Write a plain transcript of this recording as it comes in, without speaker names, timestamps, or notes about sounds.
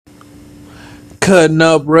Cutting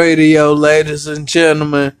Up Radio, ladies and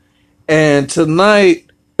gentlemen. And tonight,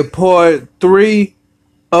 part 3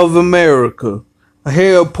 of America.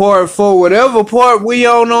 Here, part 4, whatever part we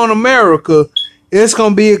on America, it's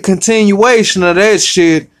gonna be a continuation of that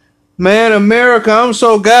shit. Man, America, I'm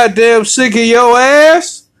so goddamn sick of your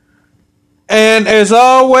ass. And as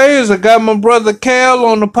always, I got my brother Cal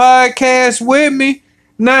on the podcast with me.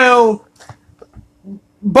 Now,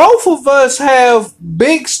 both of us have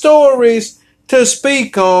big stories to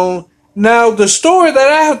speak on. Now, the story that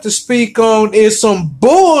I have to speak on is some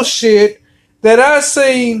bullshit that I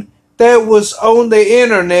seen that was on the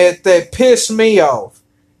internet that pissed me off.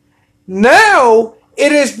 Now,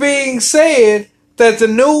 it is being said that the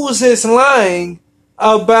news is lying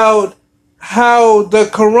about how the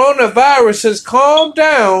coronavirus has calmed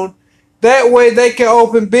down. That way they can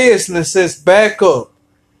open businesses back up.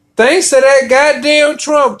 Thanks to that goddamn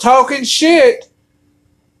Trump talking shit.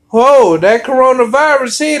 Whoa, that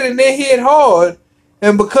coronavirus hit and it hit hard.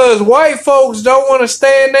 And because white folks don't want to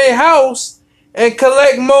stay in their house and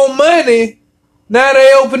collect more money, now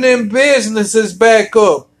they opening businesses back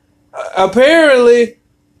up. Apparently,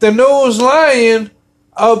 the news lying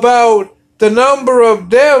about the number of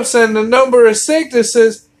deaths and the number of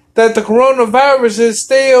sicknesses that the coronavirus is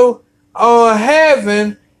still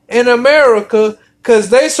having in America, because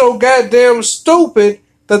they so goddamn stupid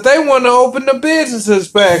that they want to open the businesses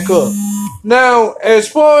back up. Now, as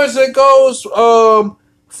far as it goes,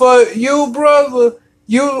 for you, brother,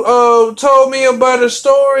 you told me about a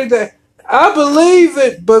story that I believe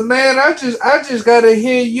it, but man, I just gotta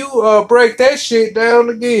hear you break that shit down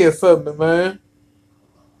again for me, man.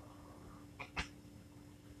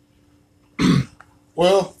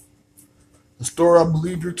 Well, the story I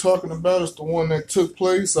believe you're talking about is the one that took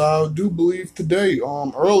place, I do believe, today.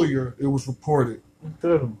 Earlier it was reported.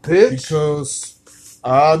 Because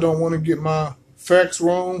I don't want to get my facts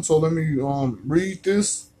wrong, so let me read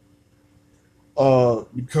this.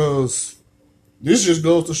 Because this just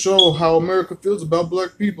goes to show how America feels about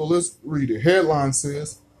black people. Let's read it. Headline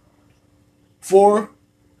says, 4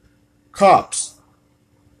 cops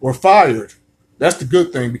were fired. That's the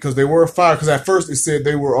good thing, because they were fired. Because at first it said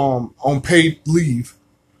they were on paid leave,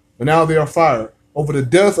 but now they are fired over the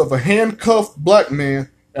death of a handcuffed black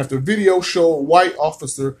man after video showed white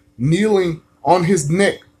officer kneeling on his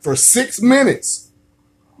neck for 6 minutes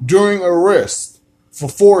during arrest for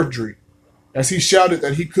forgery as he shouted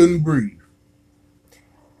that he couldn't breathe.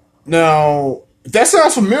 Now, if that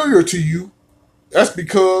sounds familiar to you, that's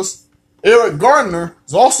because Eric Gardner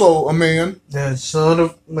is also a man that son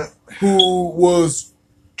of who was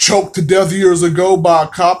choked to death years ago by a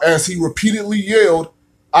cop as he repeatedly yelled,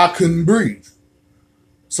 "I couldn't breathe."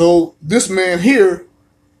 So this man here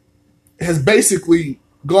has basically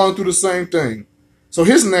gone through the same thing. So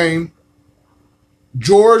his name,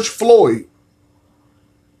 George Floyd,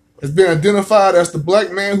 has been identified as the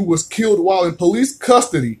black man who was killed while in police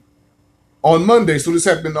custody on Monday. So this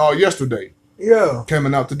happened yesterday. Yeah.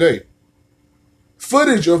 Coming out today.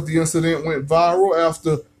 Footage of the incident went viral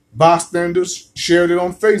after bystanders shared it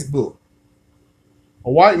on Facebook.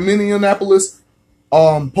 A white Minneapolis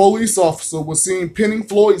police officer was seen pinning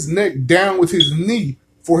Floyd's neck down with his knee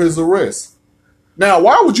for his arrest. Now,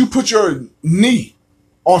 why would you put your knee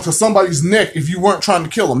onto somebody's neck if you weren't trying to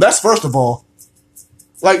kill them? That's first of all.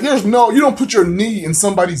 Like, you don't put your knee in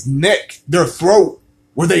somebody's neck, their throat,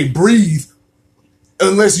 where they breathe,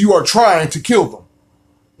 unless you are trying to kill them.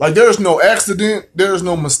 Like, there's no accident, there's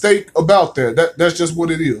no mistake about that. That's just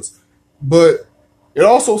what it is. But it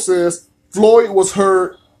also says Floyd was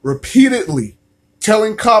heard repeatedly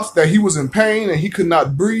telling cops that he was in pain and he could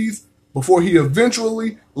not breathe before he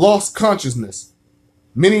eventually lost consciousness.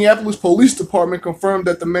 Minneapolis Police Department confirmed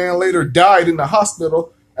that the man later died in the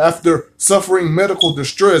hospital after suffering medical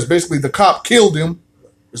distress. Basically, the cop killed him,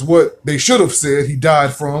 is what they should have said he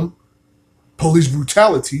died from. Police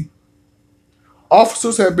brutality.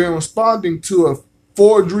 Officers have been responding to a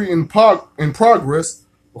forgery in progress,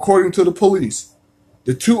 according to the police.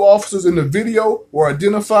 The 2 officers in the video were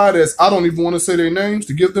identified as, I don't even want to say their names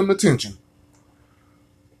to give them attention.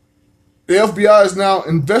 The FBI is now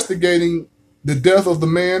investigating the death of the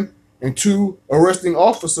man, and 2 arresting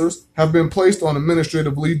officers have been placed on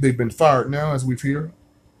administrative leave. They've been fired now, as we've heard.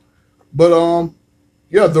 But,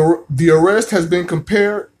 the arrest has been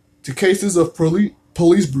compared to cases of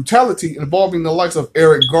police brutality involving the likes of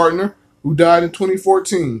Eric Gardner, who died in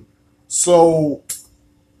 2014. So,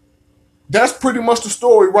 that's pretty much the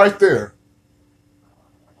story right there.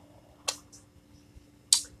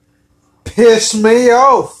 Piss me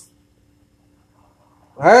off.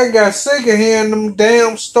 I got sick of hearing them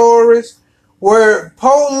damn stories where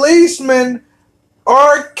policemen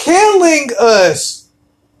are killing us.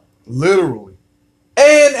 Literally.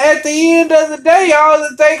 And at the end of the day, all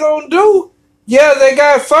that they gonna do, yeah, they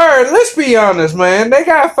got fired. Let's be honest, man. They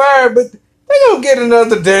got fired, but they gonna get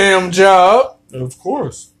another damn job. Of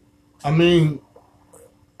course. I mean,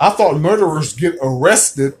 I thought murderers get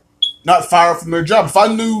arrested, not fired from their job. If I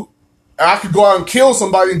knew I could go out and kill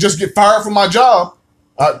somebody and just get fired from my job,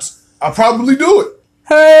 I'd probably do it.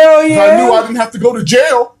 Hell yeah. If I knew I didn't have to go to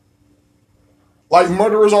jail, like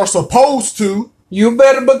murderers are supposed to. You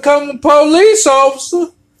better become a police officer,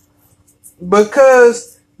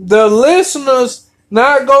 because the listeners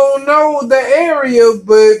not gonna know the area,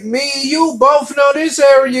 but me and you both know this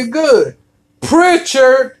area good.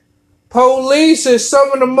 Pritchard police is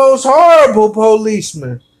some of the most horrible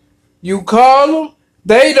policemen. You call them,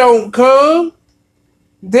 they don't come.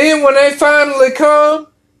 Then when they finally come,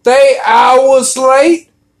 they hours late.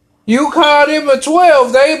 You call them at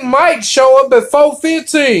 12, they might show up at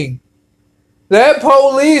 4:15. That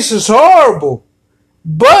police is horrible.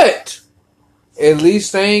 But at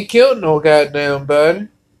least they ain't killed no goddamn body.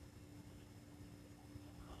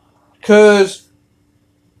 Cause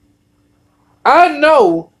I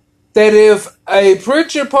know that if a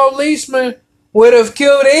Pritchard policeman would have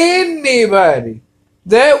killed anybody,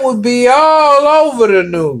 that would be all over the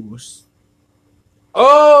news.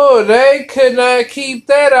 Oh, they could not keep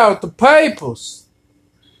that out the papers.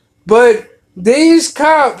 But these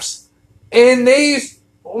cops and these,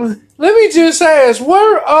 let me just ask,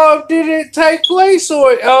 where did it take place?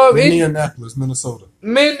 Or Minneapolis, Minnesota.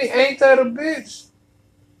 Ain't that a bitch?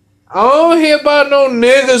 I don't hear about no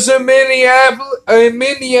niggas in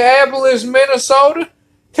Minneapolis, Minnesota.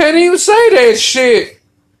 Can't even say that shit.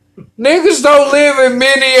 Niggas don't live in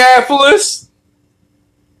Minneapolis.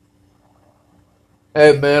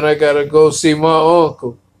 Hey man, I gotta go see my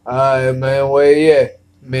uncle. Alright man, where you at?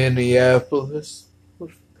 Minneapolis.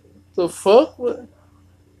 What the fuck? What?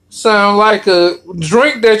 Sound like a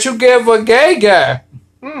drink that you give a gay guy.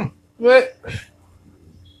 But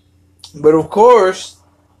of course,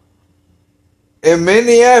 in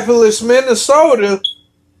Minneapolis, Minnesota,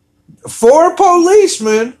 4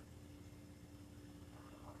 policemen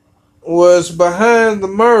was behind the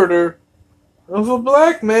murder of a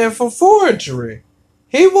black man for forgery.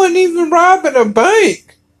 He wasn't even robbing a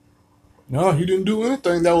bank. No, he didn't do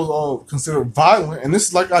anything that was considered violent. And this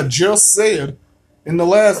is like I just said in the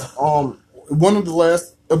last one of the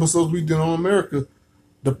last episodes we did on America.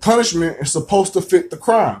 The punishment is supposed to fit the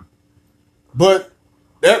crime, but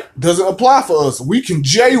that doesn't apply for us. We can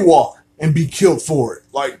jaywalk and be killed for it.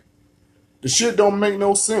 Like, the shit don't make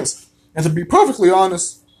no sense. And to be perfectly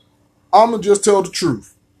honest, I'ma just tell the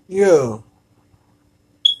truth. Yeah.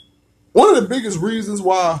 One of the biggest reasons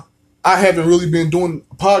why I haven't really been doing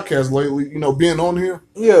a podcast lately, being on here.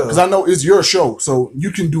 Yeah. Because I know it's your show, so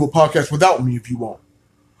you can do a podcast without me if you want.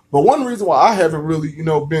 But one reason why I haven't really,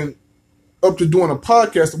 been up to doing a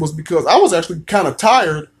podcast was because I was actually kind of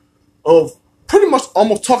tired of pretty much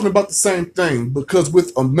almost talking about the same thing. Because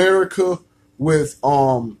with America, with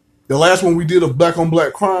the last one we did of black on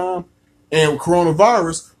black crime and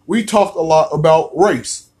coronavirus, we talked a lot about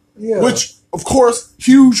race. Yeah. Which, of course,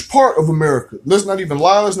 huge part of America. Let's not even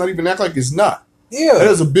lie. Let's not even act like it's not. Yeah. That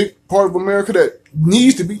is a big part of America that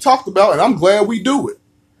needs to be talked about, and I'm glad we do it.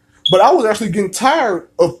 But I was actually getting tired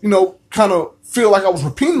of, kind of feel like I was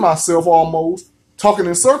repeating myself almost, talking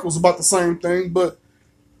in circles about the same thing. But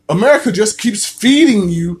America just keeps feeding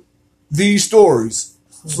you these stories.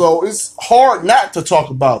 So it's hard not to talk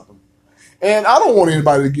about them. And I don't want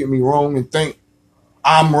anybody to get me wrong and think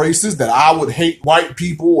I'm racist, that I would hate white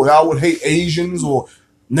people or I would hate Asians or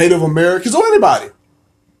Native Americans or anybody.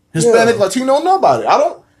 Hispanic, Latino, nobody. I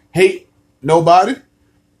don't hate nobody.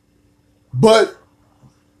 But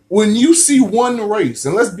when you see one race,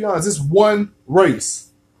 and let's be honest, it's one race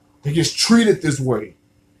that gets treated this way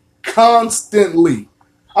constantly.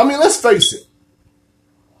 I mean, let's face it.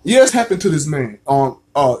 Yes, happened to this man on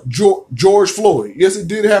George Floyd. Yes, it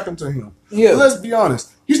did happen to him. Yeah. But let's be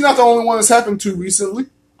honest. He's not the only one that's happened to recently.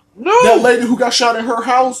 No. That lady who got shot in her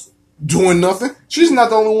house doing nothing. She's not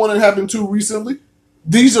the only one that happened to recently.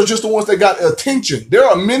 These are just the ones that got attention. There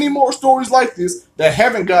are many more stories like this that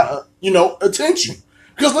haven't got, attention.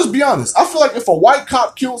 Because let's be honest. I feel like if a white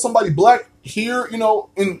cop killed somebody black here,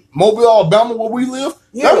 in Mobile, Alabama, where we live,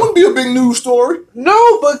 that wouldn't be a big news story.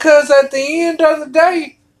 No, because at the end of the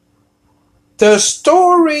day, the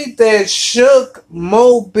story that shook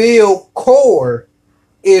Mobile core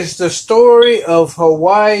is the story of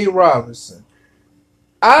Hawaii Robinson.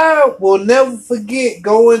 I will never forget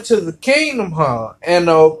going to the Kingdom Hall, and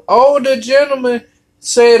an older gentleman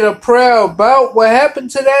said a prayer about what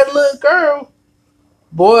happened to that little girl.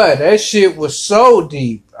 Boy, that shit was so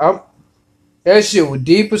deep. That shit was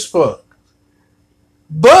deep as fuck.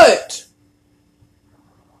 But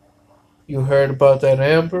you heard about that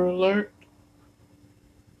Amber Alert?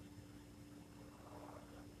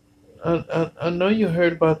 I know you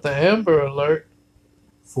heard about the Amber Alert.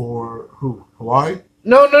 For who? Hawaii?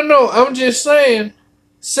 No. I'm just saying.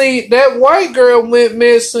 See, that white girl went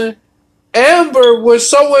missing. Amber was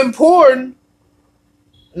so important.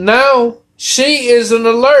 Now she is an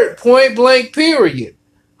alert, point blank, period.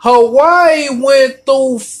 Hawaii went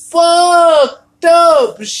through fucked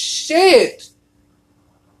up shit.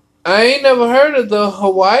 I ain't never heard of the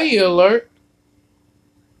Hawaii alert.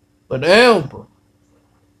 But Amber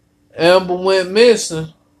went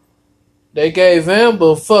missing. They gave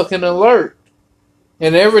Amber a fucking alert.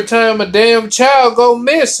 And every time a damn child go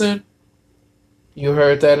missing, you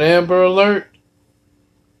heard that Amber Alert?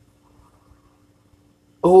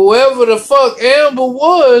 Whoever the fuck Amber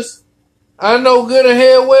was, I know good and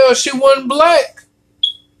hell well she wasn't black.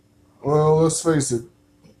 Well, let's face it.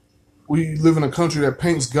 We live in a country that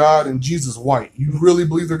paints God and Jesus white. You really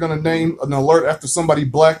believe they're going to name an alert after somebody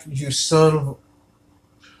black? You son of a...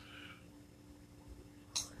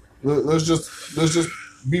 Let's just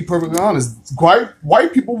be perfectly honest.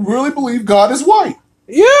 White people really believe God is white.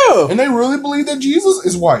 Yeah. And they really believe that Jesus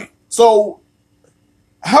is white. So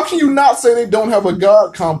how can you not say they don't have a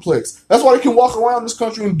God complex? That's why they can walk around this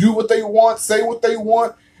country and do what they want, say what they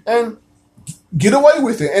want, and get away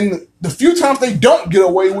with it. And the few times they don't get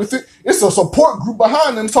away with it, it's a support group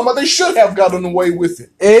behind them talking about they should have gotten away with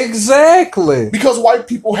it. Exactly. Because white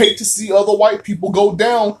people hate to see other white people go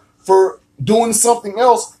down for doing something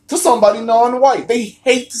else to somebody non-white. They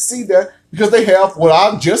hate to see that because they have, what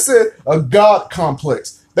I just said, a God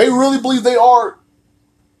complex. They really believe they are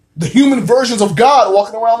the human versions of God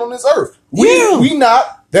walking around on this earth. We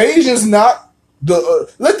not. The Asians not.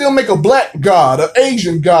 Let them make a black God, an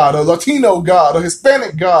Asian God, a Latino God, a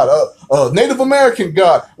Hispanic God, a Native American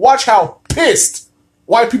God. Watch how pissed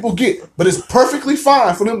white people get. But it's perfectly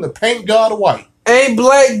fine for them to paint God white. Ain't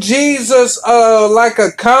Black Jesus like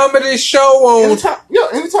a comedy show on?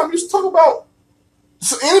 Anytime you talk about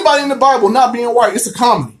anybody in the Bible not being white, it's a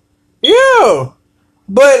comedy. Yeah.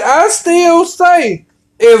 But I still say,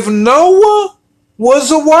 if Noah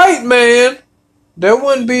was a white man, there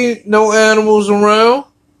wouldn't be no animals around.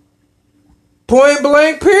 Point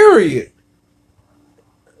blank, period.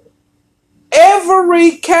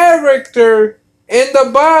 Every character in the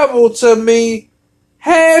Bible, to me,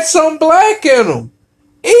 had some black in them.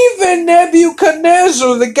 Even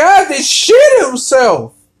Nebuchadnezzar, the guy that shit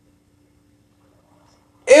himself.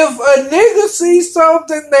 If a nigga sees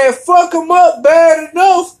something that fuck him up bad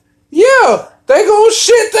enough, yeah, they gonna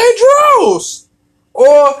shit their drawers.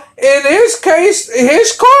 Or, in his case,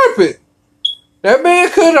 his carpet. That man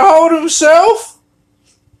couldn't hold himself.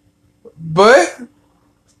 But,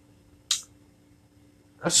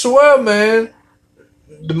 I swear, man,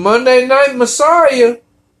 the Monday Night Messiah,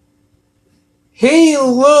 he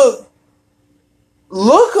look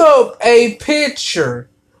up a picture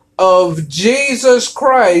of Jesus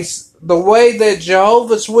Christ the way that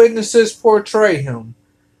Jehovah's Witnesses portray him.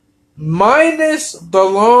 Minus the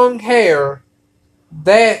long hair,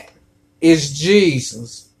 that is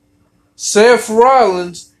Jesus. Seth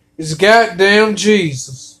Rollins is goddamn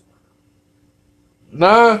Jesus.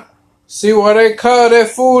 Nah, see why they call that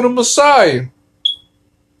fool the Messiah.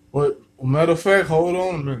 But, matter of fact, hold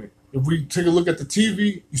on a minute. If we take a look at the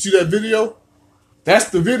TV, you see that video? That's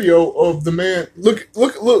the video of the man. Look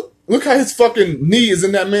how his fucking knee is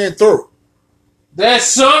in that man's throat. That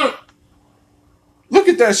son. Look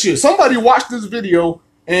at that shit. Somebody watch this video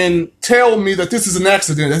and tell me that this is an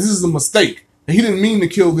accident, that this is a mistake, that he didn't mean to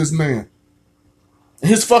kill this man. And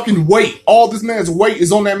his fucking weight, all this man's weight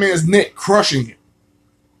is on that man's neck, crushing it.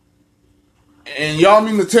 And y'all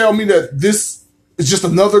mean to tell me that this is just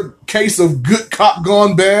another case of good cop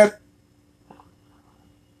gone bad?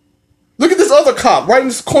 Look at this other cop right in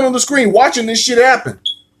this corner of the screen watching this shit happen.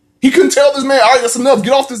 He couldn't tell this man, all right, that's enough,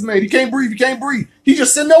 get off this man. He can't breathe, he can't breathe. He's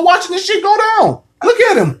just sitting there watching this shit go down. Look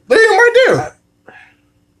at him. Look at him right there.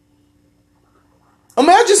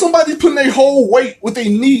 Imagine somebody putting their whole weight with their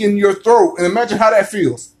knee in your throat, and imagine how that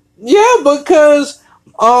feels. Yeah, because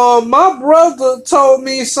my brother told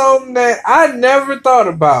me something that I never thought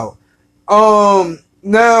about.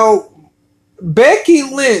 Now, Becky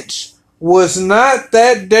Lynch was not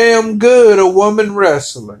that damn good a woman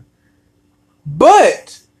wrestler.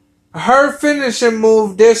 But her finishing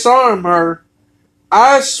move disarmed her.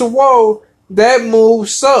 I swore that move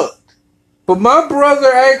sucked. But my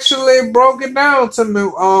brother actually broke it down to me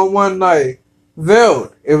one night.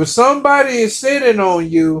 Velt, if somebody is sitting on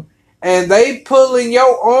you and they pulling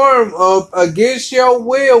your arm up against your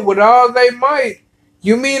will with all they might,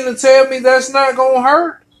 you mean to tell me that's not gonna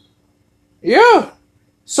hurt? Yeah.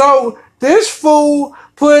 So this fool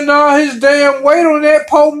putting all his damn weight on that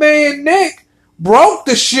poor man's neck broke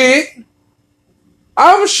the shit.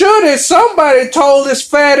 I'm sure that somebody told his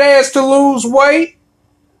fat ass to lose weight.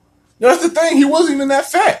 That's the thing. He wasn't even that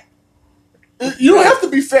fat. You don't have to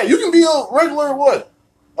be fat. You can be a regular,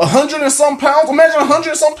 100 and some pounds? Imagine 100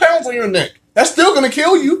 and some pounds on your neck. That's still going to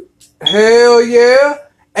kill you. Hell yeah.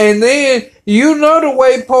 And then, you know the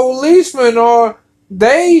way policemen are,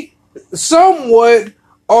 they somewhat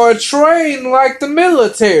are trained like the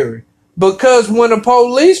military. Because when a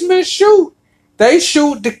policeman shoot, they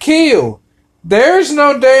shoot to kill. There's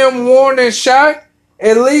no damn warning shot.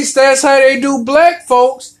 At least that's how they do black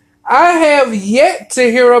folks. I have yet to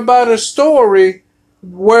hear about a story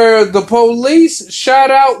where the police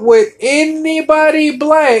shot out with anybody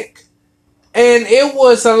black and it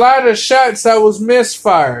was a lot of shots that was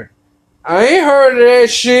misfired. I ain't heard of that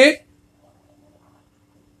shit.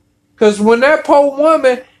 Cause when that poor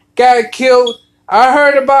woman got killed, I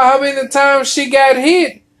heard about how many times she got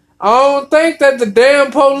hit. I don't think that the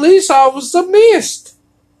damn police officer missed.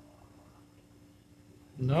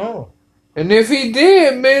 No. And if he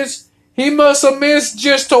did miss, he must have missed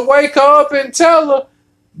just to wake her up and tell her,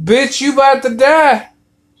 bitch, you about to die.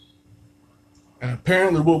 And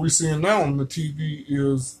apparently what we're seeing now on the TV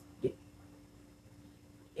is,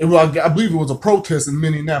 I believe it was a protest in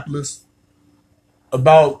Minneapolis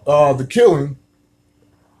about the killing.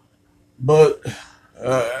 But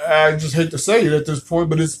I just hate to say it at this point,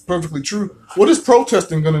 but it's perfectly true. What is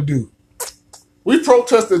protesting going to do? We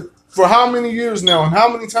protested for how many years now, and how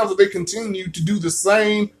many times have they continued to do the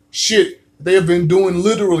same shit they have been doing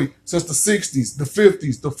literally since the 60s, the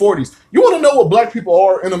 50s, the 40s? You want to know what black people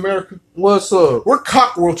are in America? What's up? We're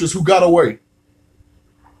cockroaches who got away.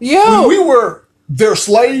 Yo! When we were their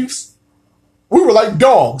slaves, we were like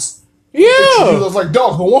dogs. Yeah! They treated us like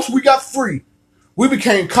dogs, but once we got free, we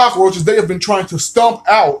became cockroaches they have been trying to stomp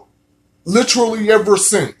out literally ever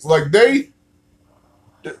since. Like, they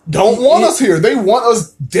don't want us here. They want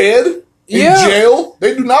us dead, in jail.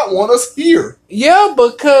 They do not want us here. Yeah,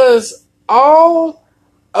 because out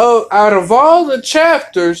of all the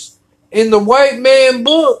chapters in the white man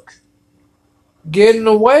book, getting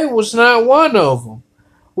away was not one of them.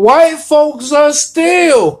 White folks are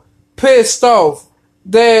still pissed off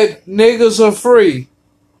that niggas are free.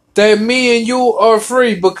 That me and you are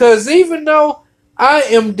free. Because even though I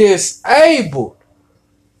am disabled,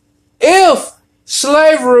 if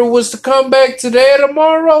slavery was to come back today or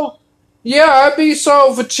tomorrow, yeah, I'd be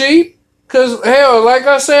sold for cheap. Because, hell, like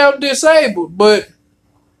I say, I'm disabled. But,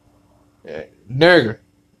 nigger,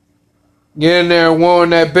 get in there and warm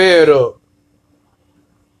that bed up.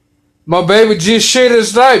 My baby just shit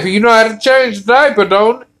his diaper. You know how to change the diaper,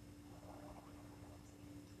 don't it?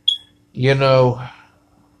 You know,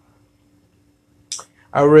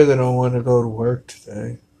 I really don't want to go to work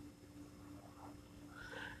today.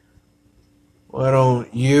 Why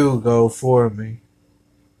don't you go for me?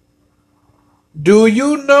 Do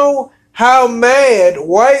you know how mad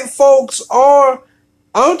white folks are?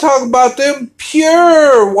 I'm talking about them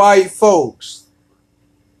pure white folks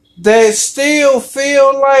that still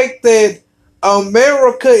feel like that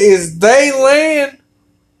America is they land.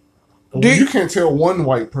 You can't tell one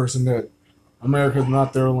white person that America is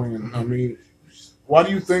not their land. I mean, why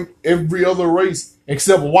do you think every other race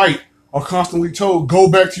except white are constantly told, go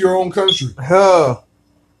back to your own country?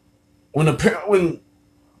 When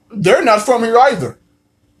they're not from here either.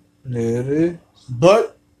 It is.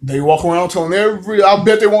 But they walk around telling I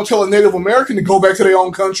bet they won't tell a Native American to go back to their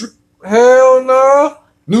own country. Hell no.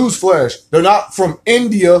 Newsflash, they're not from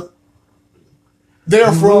India.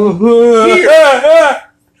 They're from here.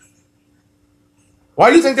 Why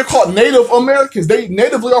do you think they're called Native Americans? They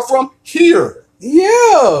natively are from here.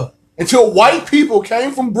 Yeah. Until white people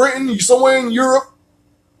came from Britain, somewhere in Europe,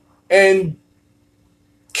 and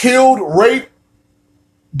killed, raped,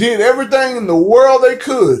 did everything in the world they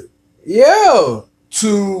could. Yeah.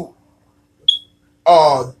 To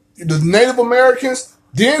the Native Americans,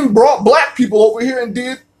 then brought black people over here and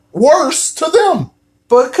did worse to them.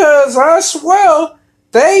 Because I swear,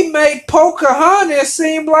 they make Pocahontas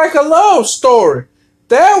seem like a love story.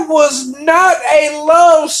 That was not a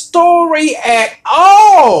love story at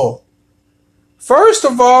all. First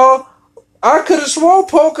of all, I could have sworn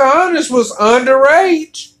Pocahontas was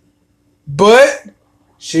underage. But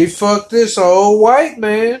she fucked this old white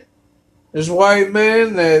man. This white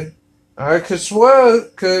man that I could swear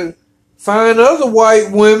could find other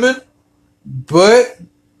white women But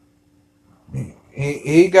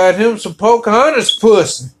he got him some Pocahontas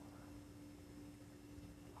pussy.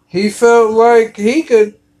 He felt like he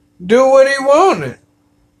could do what he wanted.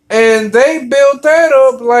 And they built that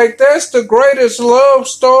up like that's the greatest love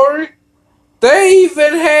story. They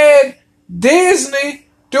even had Disney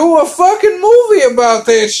do a fucking movie about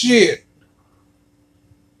that shit.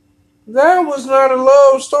 That was not a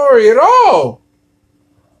love story at all.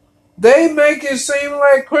 They make it seem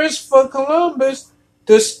like Christopher Columbus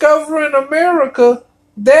discovering America,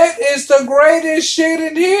 that is the greatest shit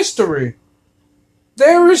in history.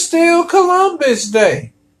 There is still Columbus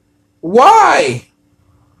Day. Why?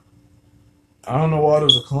 I don't know why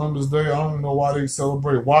there's a Columbus Day. I don't know why they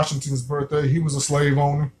celebrate Washington's birthday. He was a slave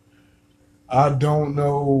owner. I don't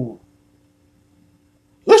know.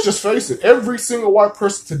 Let's just face it. Every single white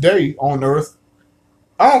person today on Earth,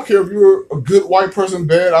 I don't care if you're a good white person,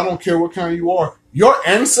 bad, I don't care what kind you are. Your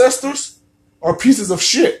ancestors are pieces of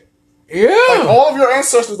shit. Yeah. Like all of your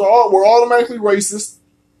ancestors were automatically racist,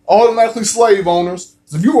 automatically slave owners.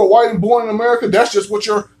 So if you were white and born in America, that's just what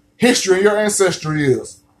your history and your ancestry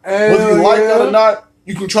is. Whether you like that or not,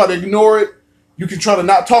 you can try to ignore it. You can try to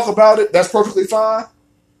not talk about it. That's perfectly fine.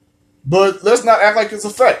 But let's not act like it's a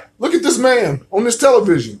fact. Look at this man on this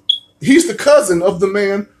television. He's the cousin of the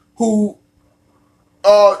man who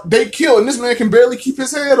they killed, and this man can barely keep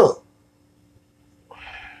his head up.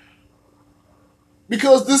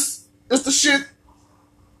 Because this is the shit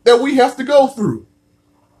that we have to go through.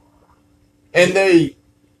 And they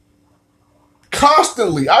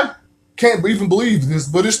constantly, I can't even believe this,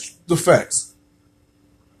 but it's the facts.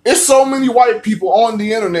 It's so many white people on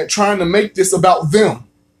the internet trying to make this about them.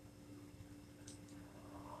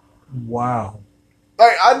 Wow.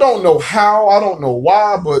 Like, I don't know how, I don't know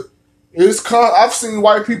why, but I've seen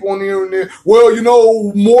white people on the internet. Well, you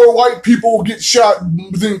know, more white people get shot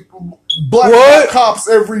than black cops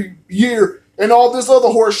every year, and all this other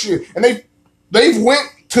horse shit. And they've went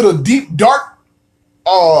to the deep dark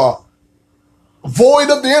void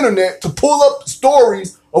of the internet to pull up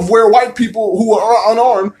stories of where white people who are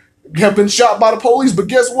unarmed have been shot by the police. But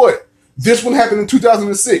guess what? This one happened in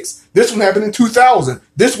 2006. This one happened in 2000.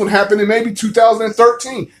 This one happened in maybe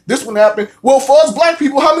 2013. This one happened. Well, for us black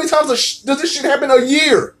people, how many times does this shit happen a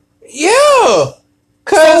year? Yeah.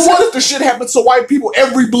 So what if the shit happens to white people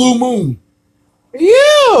every blue moon?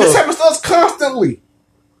 Yeah. This happens to us constantly.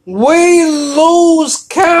 We lose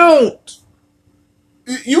count.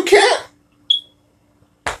 You can't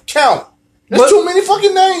count. There's too many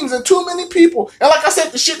fucking names and too many people. And like I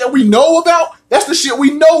said, the shit that we know about, that's the shit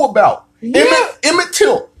we know about. Yeah. Emmett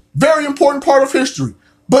Till, very important part of history.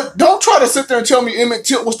 But don't try to sit there and tell me Emmett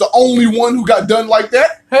Till was the only one who got done like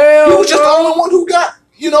that. Hell he was just the only one who got,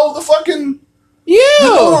 the fucking...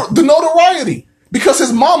 Yeah. The notoriety. Because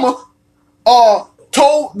his mama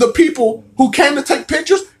told the people who came to take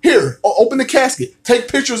pictures, here, open the casket, take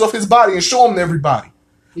pictures of his body and show them to everybody.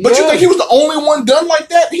 But you think he was the only one done like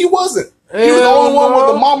that? He wasn't. He was the only one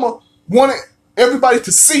where the mama wanted everybody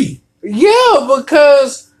to see. Yeah,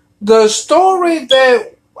 because the story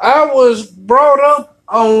that I was brought up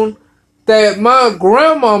on that my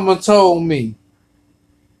grandmama told me,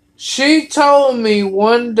 she told me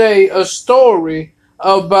one day a story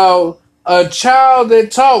about a child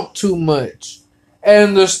that talked too much.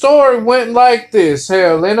 And the story went like this.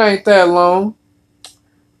 Hell, it ain't that long.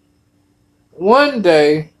 One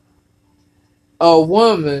day, a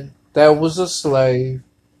woman that was a slave,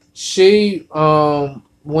 she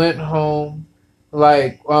went home,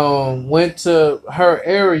 went to her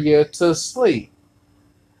area to sleep.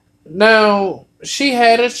 Now, she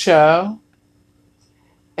had a child,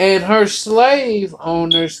 and her slave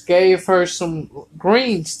owners gave her some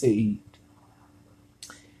greens to eat.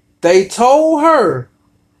 They told her,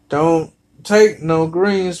 don't take no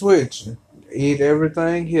greens with you. Eat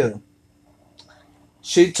everything here.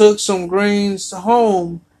 She took some greens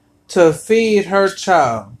home to feed her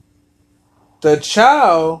child. The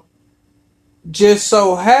child just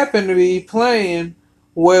so happened to be playing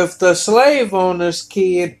with the slave owner's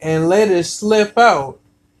kid and let it slip out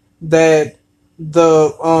that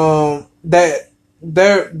their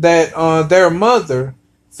mother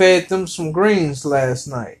fed them some greens last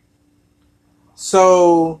night.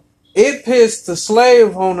 So it pissed the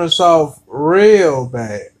slave owners off real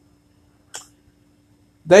bad.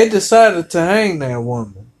 They decided to hang that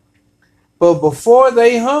woman. But before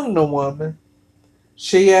they hung the woman,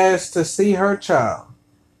 she asked to see her child.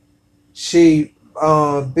 She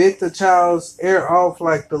bit the child's ear off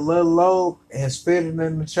like the little lobe and spit it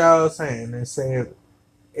in the child's hand and said,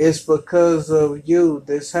 "It's because of you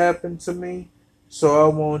this happened to me. So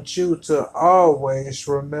I want you to always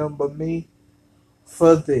remember me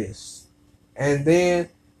for this. And then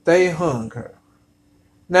they hung her.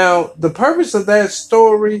 Now, the purpose of that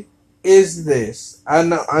story is this. I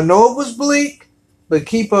know it was bleak, but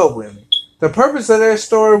keep up with me. The purpose of that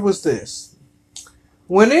story was this.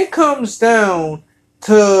 When it comes down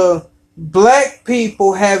to black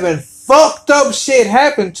people having fucked up shit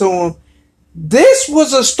happen to them, this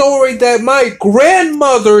was a story that my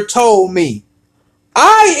grandmother told me.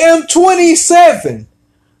 I am 27.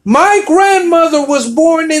 My grandmother was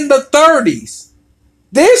born in the 30s.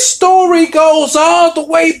 This story goes all the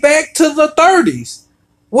way back to the 30s.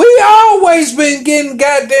 We always been getting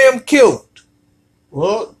goddamn killed.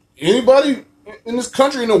 Well, anybody in this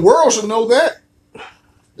country, in the world, should know that.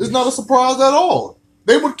 It's not a surprise at all.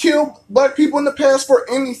 They would kill black people in the past for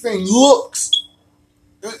anything. Looks.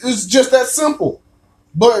 It's just that simple.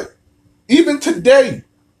 But even today,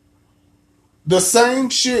 the same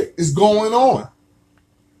shit is going on.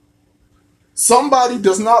 Somebody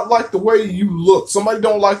does not like the way you look. Somebody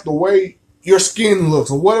don't like the way your skin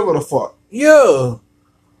looks or whatever the fuck. Yeah.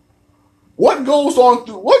 What goes on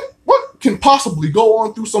through what can possibly go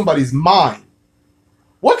on through somebody's mind?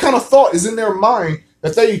 What kind of thought is in their mind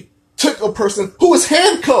that they took a person who was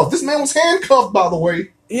handcuffed? This man was handcuffed, by the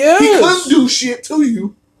way. Yes. He couldn't do shit to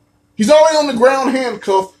you. He's already on the ground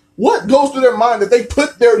handcuffed. What goes through their mind that they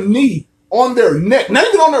put their knee on their neck, not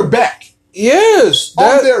even on their back? Yes.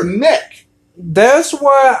 On their neck. That's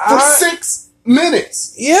why for 6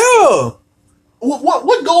 minutes. Yeah.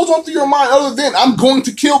 What goes on through your mind other than I'm going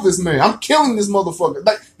to kill this man? I'm killing this motherfucker.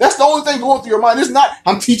 Like, that's the only thing going through your mind. It's not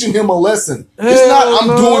I'm teaching him a lesson. It's not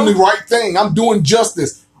I'm doing the right thing. I'm doing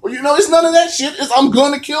justice. Well, it's none of that shit. It's I'm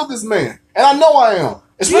going to kill this man. And I know I am.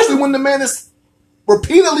 Especially when the man is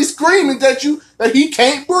repeatedly screaming at you that he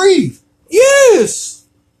can't breathe. Yes.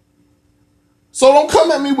 So don't come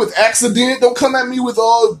at me with accident. Don't come at me with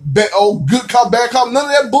good cop, bad cop. None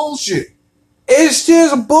of that bullshit. It's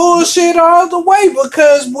just bullshit all the way,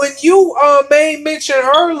 because when you made mention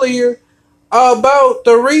earlier about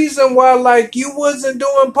the reason why like you wasn't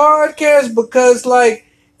doing podcasts, because like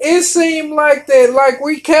it seemed like that like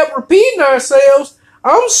we kept repeating ourselves.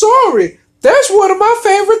 I'm sorry. That's one of my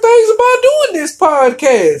favorite things about doing this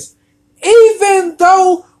podcast. Even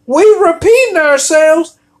though we repeating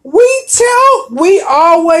ourselves, we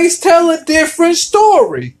always tell a different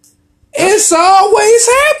story. It's always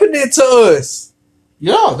happening to us.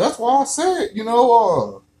 Yeah, that's why I said,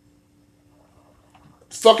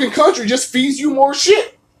 fucking country just feeds you more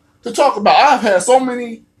shit to talk about. I've had so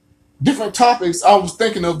many different topics I was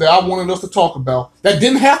thinking of that I wanted us to talk about that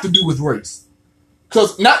didn't have to do with race.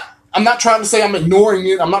 Because I'm not trying to say I'm ignoring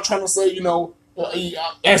it. I'm not trying to say,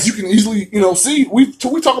 as you can easily, see, we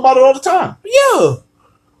talk about it all the time. Yeah.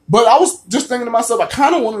 But I was just thinking to myself, I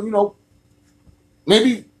kind of want to,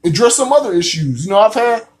 maybe address some other issues.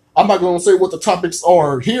 I'm not going to say what the topics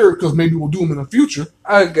are here because maybe we'll do them in the future.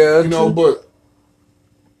 I got you. But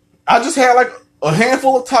I just had like a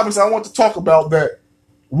handful of topics I want to talk about that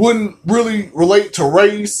wouldn't really relate to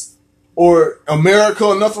race or America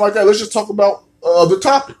or nothing like that. Let's just talk about other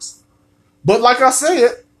topics. But like I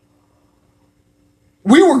said,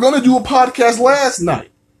 we were going to do a podcast last night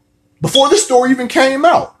before this story even came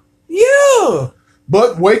out. Yeah.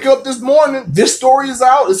 But wake up this morning, this story is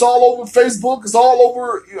out. It's all over Facebook. It's all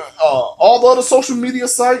over all the other social media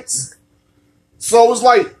sites. So it's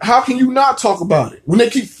like, how can you not talk about it? When they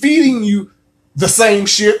keep feeding you the same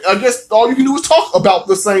shit, I guess all you can do is talk about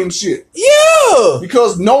the same shit. Yeah.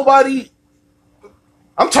 Because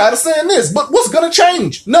I'm tired of saying this, but what's going to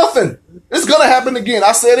change? Nothing. It's going to happen again.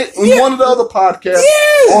 I said it in one of the other podcasts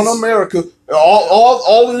on America.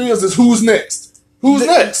 All it is who's next? Who's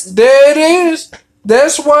next? There it is.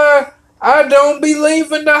 That's why I don't be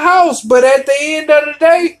leaving the house. But at the end of the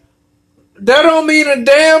day, that don't mean a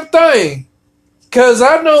damn thing. Because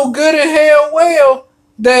I know good and hell well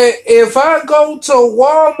that if I go to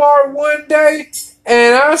Walmart one day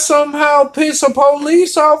and I somehow piss a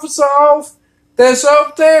police officer off that's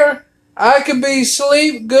up there, I could be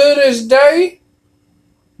sleep good as day.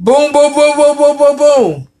 Boom, boom, boom, boom, boom, boom,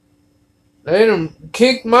 boom. They done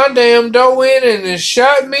kicked my damn door in and then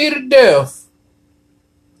shot me to death.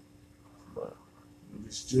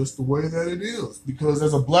 It's just the way that it is. Because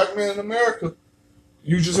as a black man in America,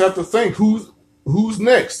 you just have to think, who's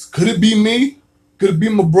next? Could it be me? Could it be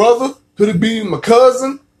my brother? Could it be my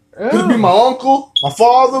cousin? Yeah. Could it be my uncle, my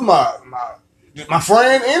father, my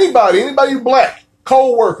friend, anybody black,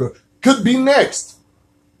 co-worker, could be next.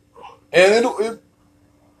 And it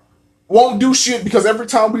won't do shit because every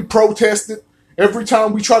time we protest it, every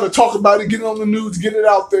time we try to talk about it, get it on the news, get it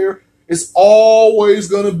out there, it's always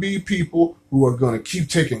going to be people who are going to keep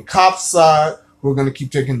taking cops' side, who are going to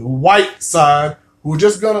keep taking the white side, who are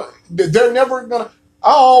just going to, they're never going to,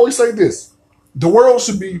 I always say this, the world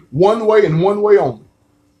should be one way and one way only.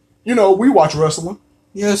 You know, we watch wrestling.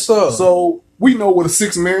 Yes, sir. So we know what a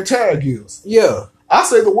 6-man tag is. Yeah. I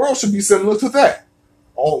say the world should be similar to that.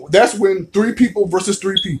 Oh, that's when 3 people versus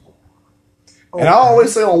 3 people. Okay. And I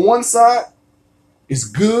always say on one side is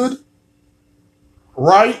good,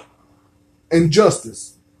 right, and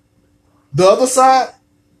justice. The other side,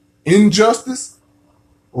 injustice,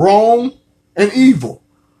 wrong, and evil.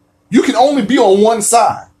 You can only be on one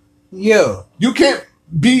side. Yeah. You can't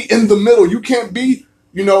be in the middle. You can't be,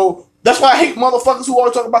 you know, that's why I hate motherfuckers who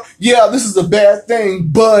always talk about, yeah, this is a bad thing,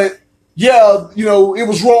 but yeah, you know, it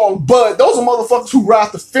was wrong, but those are motherfuckers who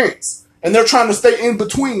ride the fence and they're trying to stay in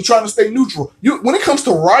between, trying to stay neutral. When it comes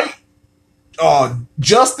to right,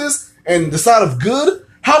 justice, and the side of good,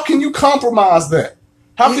 how can you compromise that?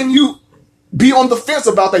 How can you be on the fence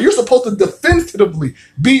about that? You're supposed to definitively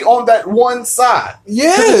be on that one side.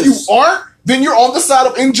 Yes. If you aren't, then you're on the side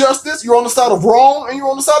of injustice, you're on the side of wrong, and you're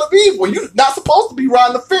on the side of evil. You're not supposed to be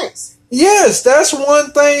riding the fence. Yes, that's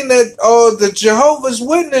one thing that the Jehovah's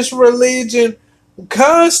Witness religion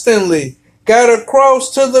constantly got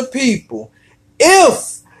across to the people.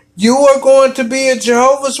 If you are going to be a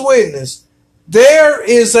Jehovah's Witness, there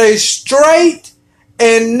is a straight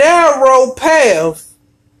and narrow path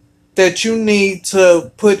that you need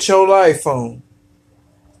to put your life on.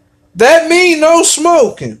 That means no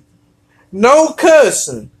smoking, no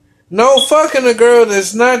cussing, no fucking a girl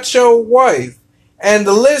that's not your wife, and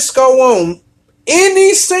the list go on.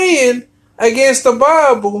 Any sin against the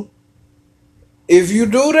Bible, if you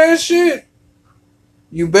do that shit,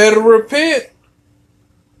 you better repent.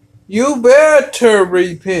 You better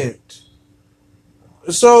repent.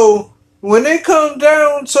 So when it comes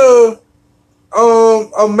down to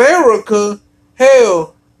America,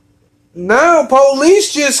 hell, now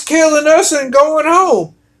police just killing us and going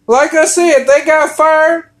home. Like I said, they got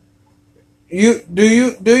fired.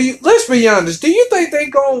 Let's be honest, do you think they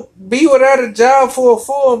gonna be without a job for a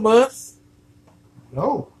full month?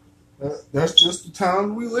 No. That's just the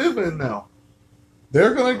time we live in now.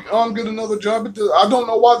 They're gonna get another job. I don't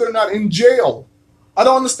know why they're not in jail. I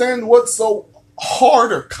don't understand what's so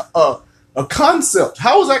hard a concept.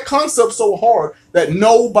 How is that concept so hard that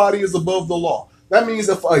nobody is above the law? That means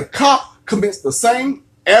if a cop commits the same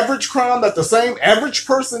average crime that the same average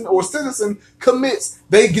person or citizen commits,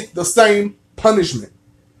 they get the same punishment.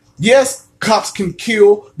 Yes, cops can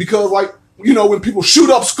kill because, like, you know, when people shoot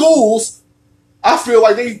up schools, I feel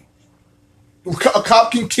like a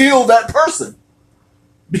cop can kill that person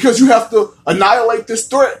because you have to annihilate this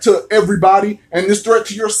threat to everybody and this threat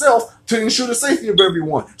to yourself to ensure the safety of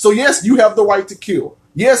everyone. So yes, you have the right to kill.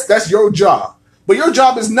 Yes, that's your job. But your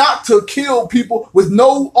job is not to kill people with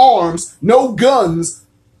no arms, no guns,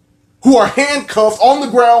 who are handcuffed on the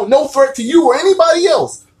ground, no threat to you or anybody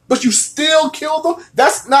else. But you still kill them?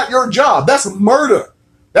 That's not your job. That's murder.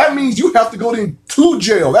 That means you have to go to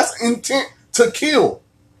jail. That's intent to kill.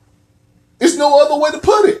 There's no other way to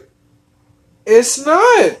put it. It's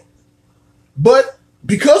not. But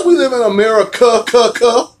because we live in America,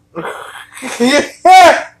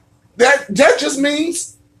 that just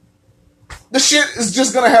means the shit is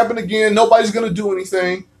just going to happen again. Nobody's going to do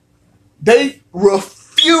anything. They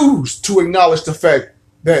refuse to acknowledge the fact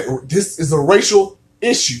that this is a racial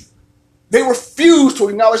issue. They refuse to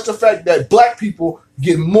acknowledge the fact that black people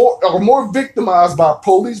are more victimized by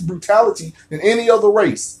police brutality than any other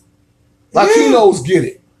race. Latinos get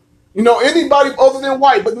it. You know, anybody other than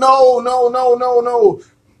white, but no.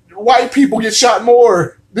 White people get shot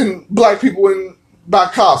more than black people by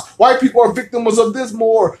cops. White people are victims of this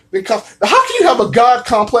more than cops. How can you have a God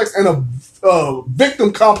complex and a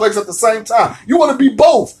victim complex at the same time? You want to be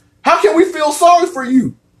both. How can we feel sorry for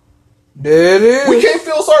you? There it is. We can't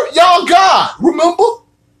feel sorry. Y'all God, remember?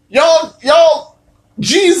 Y'all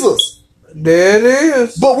Jesus. There it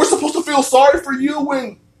is. But we're supposed to feel sorry for you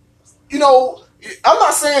when, you know, I'm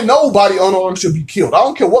not saying nobody unarmed should be killed. I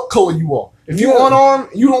don't care what color you are. If you're unarmed,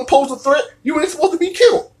 you don't pose a threat, you ain't supposed to be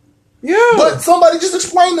killed. Yeah. But somebody just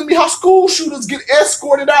explained to me how school shooters get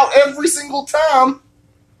escorted out every single time.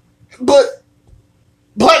 But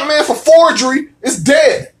black man for forgery is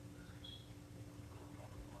dead.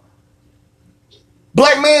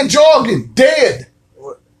 Black man jogging, dead.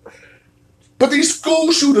 But these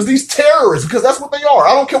school shooters, these terrorists, because that's what they are.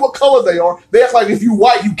 I don't care what color they are. They act like if you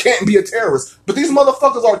white, you can't be a terrorist. But these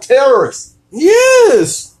motherfuckers are terrorists.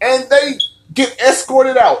 Yes. And they get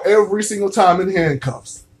escorted out every single time in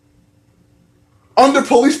handcuffs. Under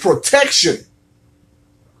police protection.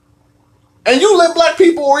 And you let black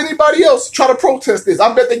people or anybody else try to protest this.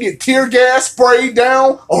 I bet they get tear gas, sprayed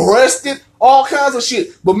down, arrested, all kinds of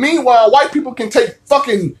shit. But meanwhile, white people can take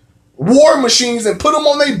fucking war machines and put them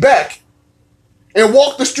on their back and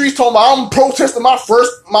walk the streets talking about, I'm protesting I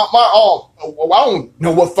don't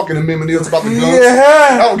know what fucking amendment is about the guns. Yeah.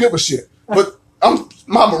 I don't give a shit. But I'm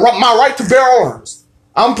my right to bear arms.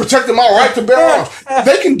 I'm protecting my right to bear arms.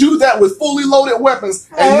 They can do that with fully loaded weapons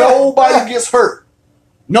and nobody gets hurt.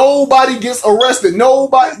 Nobody gets arrested.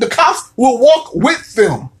 The cops will walk with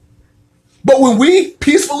them. But when we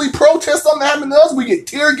peacefully protest something happening to us, we get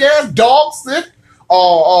tear gas, dog sick,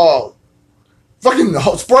 fucking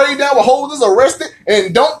sprayed down with hoses, arrested,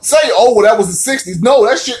 and don't say, oh, well, that was the 60s. No,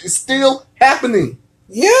 that shit is still happening.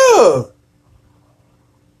 Yeah.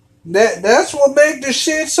 That's what makes the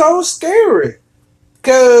shit so scary.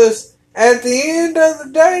 Because at the end of the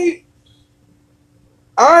day,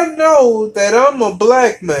 I know that I'm a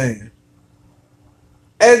black man.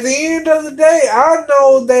 At the end of the day, I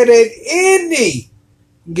know that at any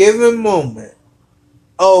given moment,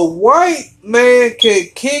 a white man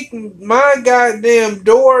could kick my goddamn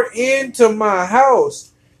door into my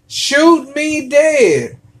house, shoot me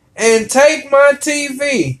dead, and take my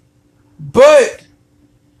TV. But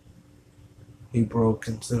he broke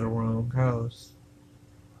into the wrong house.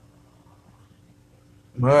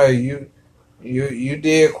 You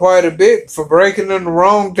did quite a bit for breaking in the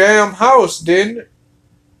wrong damn house, didn't it?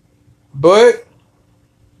 But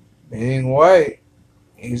being white,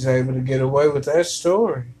 he's able to get away with that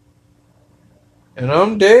story. And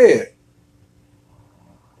I'm dead.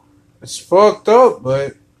 It's fucked up,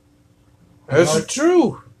 but that's the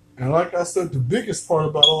truth. And like I said, the biggest part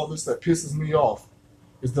about all this that pisses me off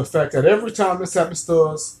is the fact that every time this happens to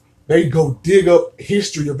us, they go dig up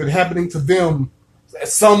history of it happening to them at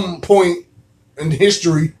some point in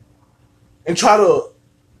history and try to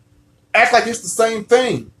act like it's the same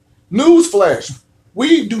thing. Newsflash.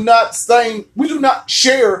 We do not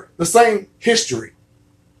share the same history.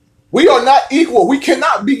 We are not equal. We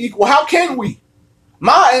cannot be equal. How can we?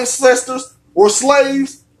 My ancestors were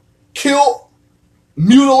slaves, killed,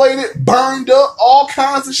 mutilated, burned up, all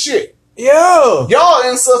kinds of shit. Yeah. Y'all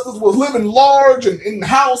ancestors was living large and in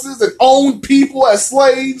houses and owned people as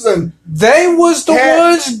slaves, and they was the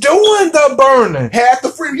ones doing the burning. Had the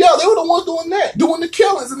freedom. Yeah, they were the ones doing that, doing the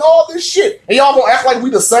killings and all this shit. And y'all gonna act like we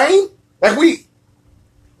the same?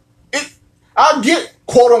 I get,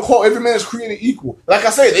 quote unquote, every man is created equal. Like I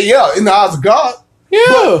said, yeah, in the eyes of God. Yeah.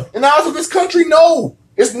 But in the eyes of this country, no.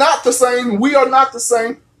 It's not the same. We are not the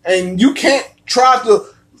same. And you can't try to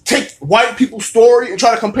take white people's story and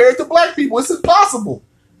try to compare it to black people. It's impossible.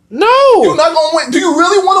 No. You're not going to win. Do you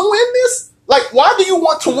really want to win this? Like, why do you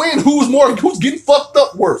want to win who's getting fucked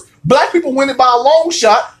up worse? Black people win it by a long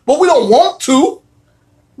shot, but we don't want to.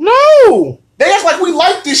 No. They act like we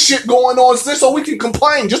like this shit going on just so we can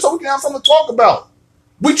complain, just so we can have something to talk about.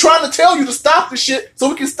 We trying to tell you to stop the shit so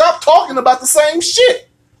we can stop talking about the same shit.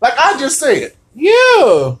 Like I just said.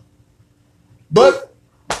 Yeah. But,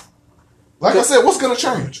 like I said, what's going to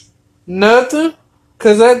change? Nothing.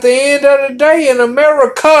 Because at the end of the day, in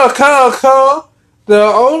America, the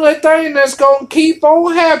only thing that's going to keep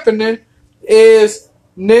on happening is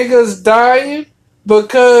niggas dying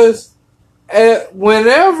because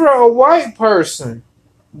whenever a white person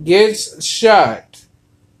gets shot,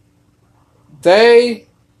 they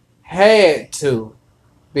had to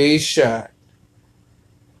be shot.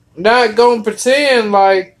 Not gonna pretend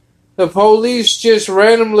like the police just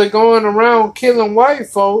randomly going around killing white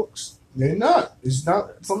folks. They're not. It's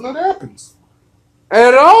not something that happens.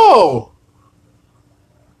 At all.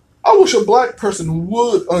 I wish a black person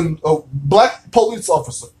would, a black police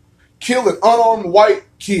officer, kill an unarmed white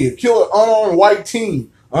kid, kill an unarmed white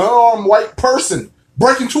teen, an unarmed white person,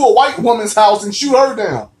 break into a white woman's house and shoot her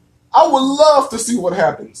down. I would love to see what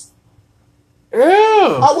happens. Yeah.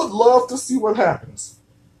 I would love to see what happens.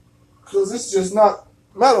 Because it's just not...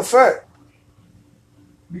 Matter of fact,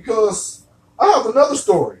 because I have another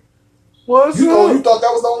story. What's you know, you thought that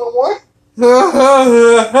was the only one?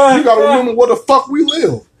 You gotta remember where the fuck we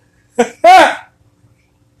live.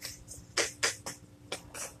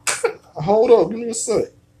 Hold up, give me a sec.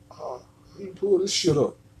 Let me pull this shit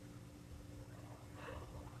up.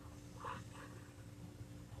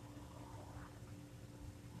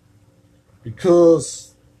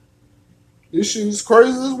 Because this shit is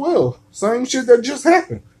crazy as well. Same shit that just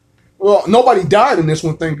happened. Well, nobody died in this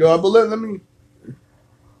one, thank God, but let me...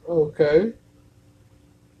 Okay.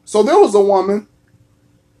 So there was a woman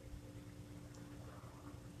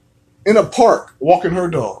in a park walking her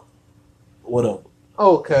dog. Whatever.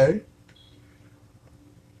 Okay.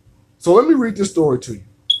 So let me read this story to you.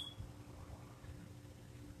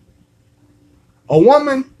 A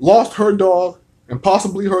woman lost her dog and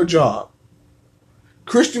possibly her job.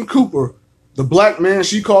 Christian Cooper, the black man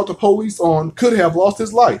she called the police on, could have lost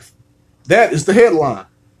his life. That is the headline.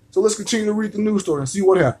 So let's continue to read the news story and see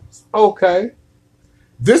what happens. Okay.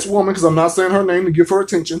 This woman, because I'm not saying her name to give her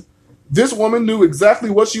attention, this woman knew exactly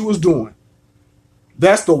what she was doing.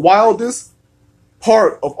 That's the wildest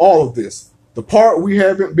part of all of this. The part we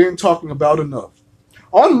haven't been talking about enough.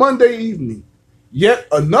 On Monday evening, yet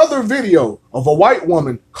another video of a white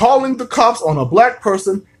woman calling the cops on a black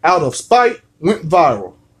person out of spite went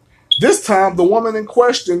viral. This time, the woman in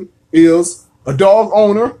question is a dog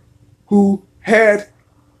owner who had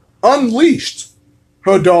unleashed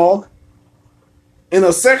her dog in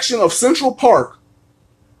a section of Central Park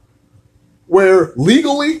where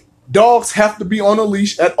legally dogs have to be on a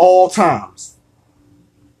leash at all times.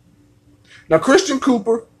 Now, Christian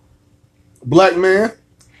Cooper, black man,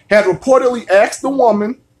 had reportedly asked the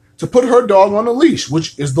woman to put her dog on a leash,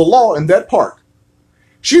 which is the law in that park.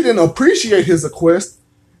 She didn't appreciate his request,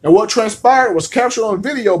 and what transpired was captured on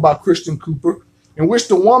video by Christian Cooper, in which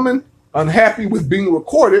the woman, unhappy with being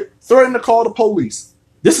recorded, threatened to call the police.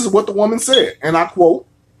 This is what the woman said, and I quote,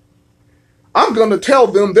 "I'm going to tell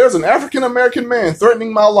them there's an African-American man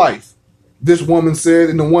threatening my life," this woman said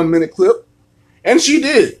in the 1-minute clip. And she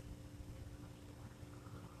did.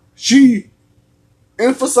 She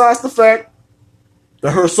emphasized the fact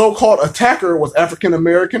that her so-called attacker was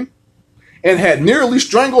African-American and had nearly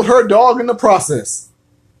strangled her dog in the process.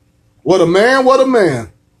 What a man, what a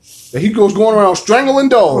man. That he goes going around strangling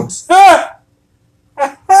dogs.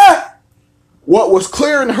 What was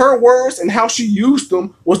clear in her words and how she used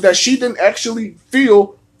them was that she didn't actually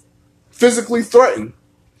feel physically threatened.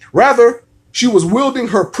 Rather, she was wielding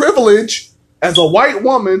her privilege as a white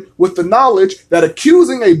woman with the knowledge that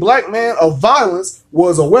accusing a black man of violence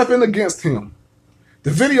was a weapon against him.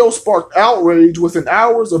 The video sparked outrage within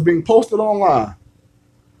hours of being posted online.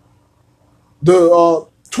 The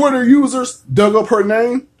Twitter users dug up her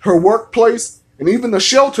name, her workplace, and even the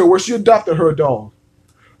shelter where she adopted her dog.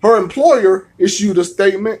 Her employer issued a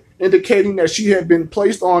statement indicating that she had been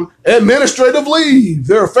placed on administrative leave,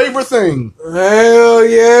 their favorite thing. Hell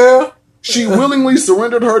yeah. She willingly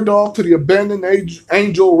surrendered her dog to the abandoned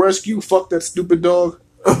Angel Rescue. Fuck that stupid dog.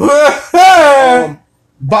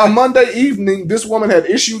 By Monday evening, this woman had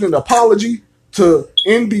issued an apology to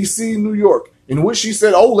NBC New York, in which she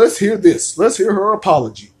said, "Oh, let's hear this. Let's hear her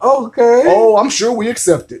apology." Okay. "Oh, I'm sure we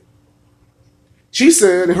accept it." She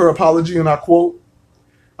said in her apology, and I quote,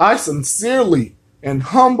 "I sincerely and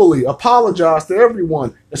humbly apologize to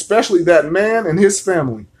everyone, especially that man and his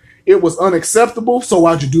family. It was unacceptable, so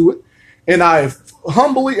why'd you do it? And I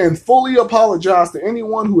humbly and fully apologize to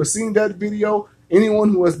anyone who has seen that video, anyone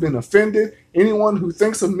who has been offended, anyone who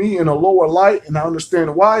thinks of me in a lower light, and I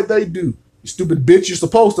understand why they do. You stupid bitch, you're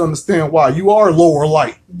supposed to understand why. You are lower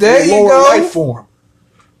light. There you lower go. light form."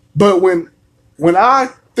 But when I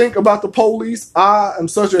think about the police, I am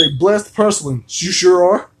such a blessed person. You sure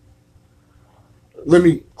are. Let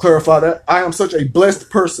me clarify that. I am such a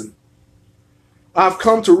blessed person. I've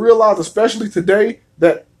come to realize, especially today,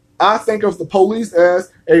 that I think of the police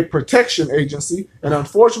as a protection agency, and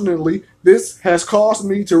unfortunately, this has caused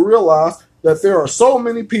me to realize that there are so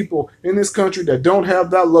many people in this country that don't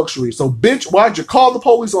have that luxury. So, bitch, why'd you call the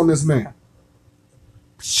police on this man?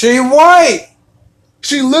 She white.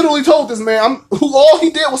 She literally told this man, who all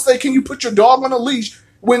he did was say, "Can you put your dog on a leash?"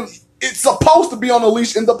 when it's supposed to be on a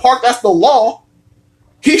leash in the park. That's the law.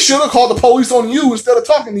 He should have called the police on you instead of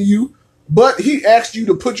talking to you, but he asked you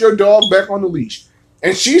to put your dog back on the leash.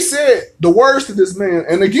 And she said the words to this man,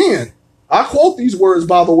 and again, I quote these words,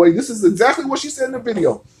 by the way. This is exactly what she said in the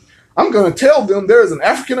video. "I'm going to tell them there is an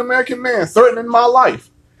African-American man threatening my life.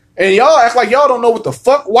 And y'all act like y'all don't know what the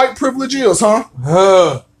fuck white privilege is, huh?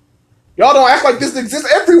 Y'all don't act like this exists.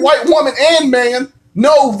 Every white woman and man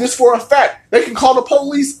know this for a fact. They can call the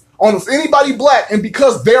police on anybody black, and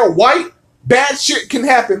because they're white, bad shit can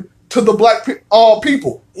happen to the black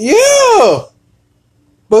people." Yeah.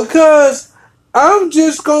 Because I'm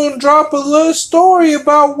just going to drop a little story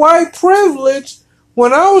about white privilege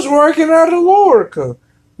when I was working at Alorica.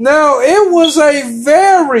 Now, it was a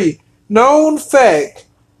very known fact.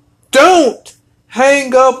 Don't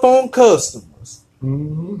hang up on customers.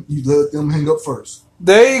 Mm-hmm. You let them hang up first.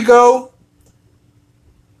 There you go.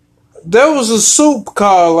 There was a soup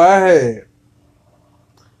call I had.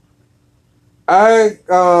 I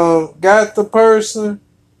got the person.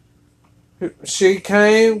 She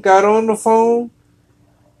came, got on the phone.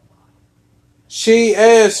 She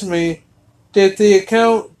asked me, "Did the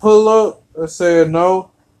account pull up?" I said, "No."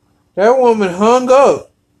 That woman hung up.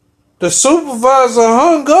 The supervisor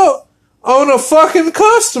hung up on a fucking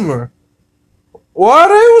customer while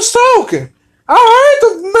they was talking. I heard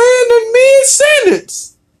the man in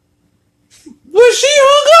mid-sentence, but she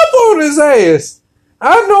hung up on his ass.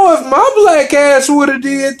 I know if my black ass would have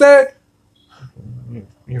did that,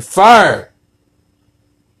 you're fired.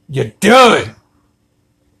 You're done.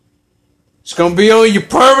 It's gonna be on your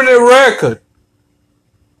permanent record.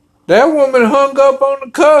 That woman hung up on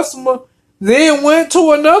the customer, then went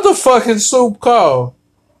to another fucking soup call.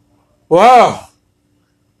 Wow.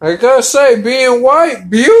 I gotta say, being white,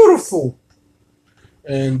 beautiful.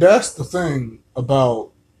 And that's the thing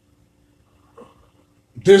about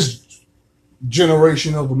this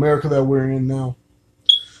generation of America that we're in now.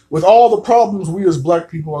 With all the problems we as black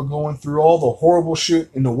people are going through, all the horrible shit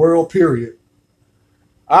in the world, period,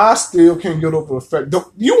 I still can't get over the fact.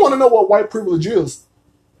 You want to know what white privilege is?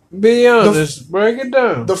 Be honest, break it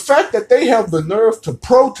down. The fact that they have the nerve to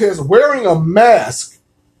protest wearing a mask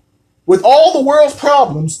with all the world's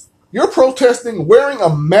problems, you're protesting wearing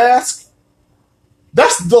a mask.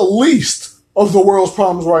 That's the least of the world's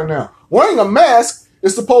problems right now. Wearing a mask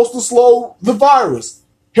is supposed to slow the virus,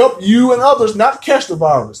 help you and others not catch the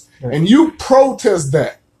virus. And you protest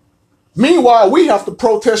that. Meanwhile, we have to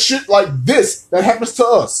protest shit like this that happens to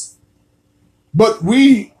us. But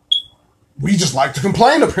we just like to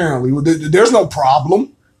complain, apparently. There's no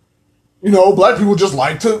problem. You know, black people just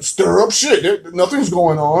like to stir up shit. Nothing's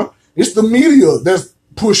going on. It's the media that's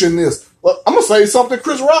pushing this. Well, I'm going to say something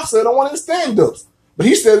Chris Rock said on one of his stand-ups. But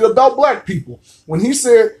he said it about black people. When he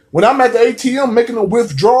said, when I'm at the ATM making a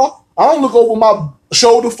withdrawal, I don't look over my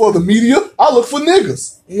shoulder for the media. I look for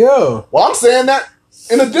niggas. Yeah. Well, I'm saying that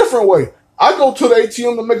in a different way. I go to the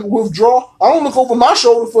ATM to make a withdrawal. I don't look over my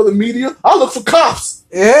shoulder for the media. I look for cops.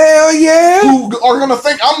 Hell yeah. Who are going to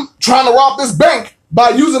think I'm trying to rob this bank by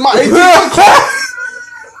using my ATM card.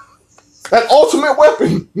 That ultimate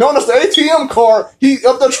weapon, known as the ATM card, he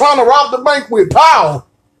up there trying to rob the bank with. Pow!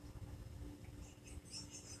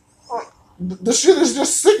 The shit is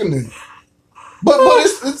just sickening. But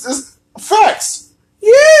it's facts.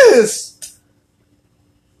 Yes.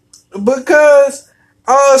 Because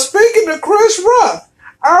speaking of Chris Rock,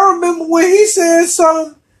 I remember when he said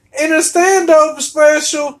something in a stand-up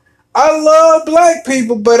special, I love black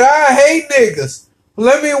people, but I hate niggas.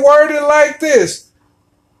 Let me word it like this.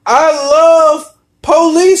 I love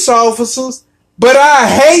police officers, but I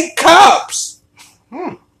hate cops.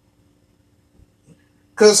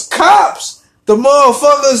 Because cops, the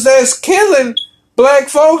motherfuckers that's killing black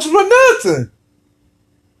folks for nothing.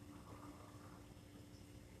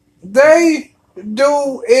 They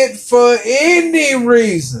do it for any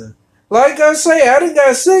reason. Like I say, I done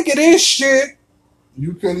got sick of this shit.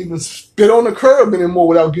 You can't even spit on the curb anymore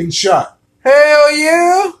without getting shot. Hell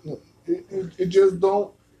yeah. It just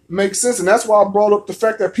don't make sense. And that's why I brought up the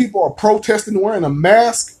fact that people are protesting wearing a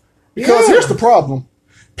mask. Because here's the problem.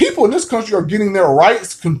 People in this country are getting their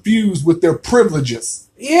rights confused with their privileges.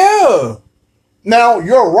 Yeah. Now,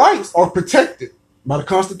 your rights are protected by the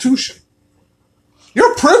Constitution.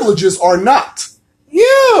 Your privileges are not.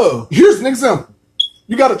 Yeah. Here's an example.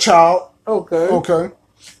 You got a child. Okay.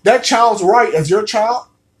 That child's right as your child.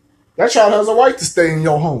 That child has a right to stay in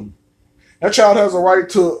your home. That child has a right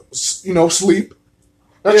to, sleep.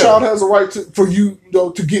 That child has a right for you,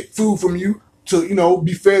 to get food from you, to,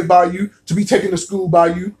 be fed by you, to be taken to school by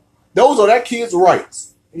you. Those are that kid's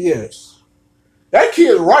rights. Yes. That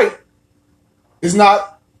kid's right is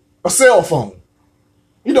not a cell phone.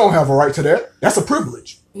 You don't have a right to that. That's a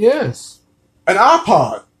privilege. Yes. An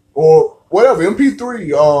iPod or whatever,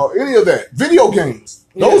 MP3, any of that. Video games.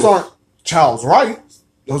 Those aren't child's rights.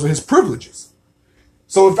 Those are his privileges.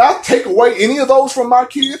 So if I take away any of those from my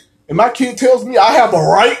kid, and my kid tells me I have a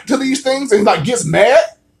right to these things and gets mad,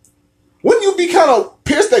 wouldn't you be kind of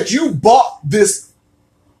pissed that you bought this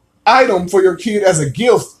item for your kid as a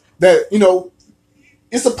gift that,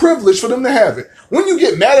 it's a privilege for them to have it? Wouldn't you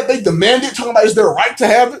get mad if they demand it, talking about it's their right to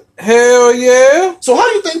have it? Hell yeah. So how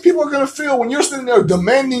do you think people are going to feel when you're sitting there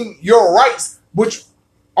demanding your rights, which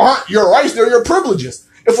aren't your rights, they're your privileges?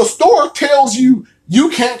 If a store tells you you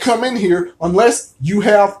can't come in here unless you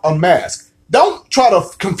have a mask, don't try to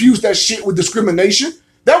confuse that shit with discrimination.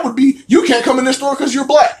 That would be, you can't come in this store because you're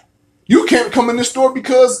black. You can't come in this store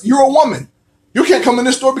because you're a woman. You can't come in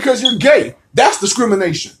this store because you're gay. That's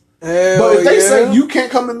discrimination. But if they say you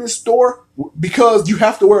can't come in this store because you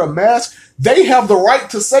have to wear a mask, they have the right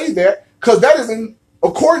to say that because that is in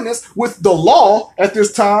accordance with the law at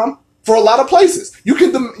this time for a lot of places. You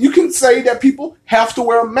can say that people have to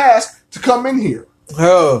wear a mask to come in here.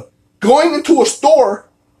 Going into a store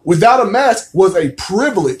without a mask was a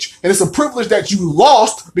privilege, and it's a privilege that you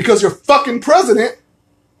lost because your fucking president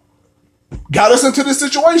got us into this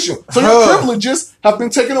situation. So your privileges have been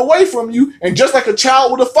taken away from you, and just like a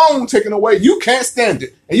child with a phone taken away, you can't stand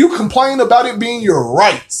it. And you complain about it being your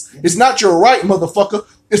rights. It's not your right, motherfucker.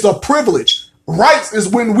 It's a privilege. Rights is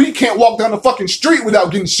when we can't walk down the fucking street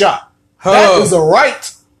without getting shot. That is a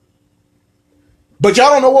right. But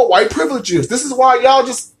y'all don't know what white privilege is. This is why y'all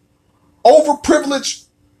just overprivileged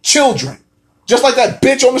children. Just like that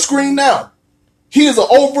bitch on the screen now. He is an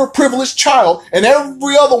overprivileged child, and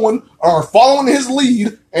every other one are following his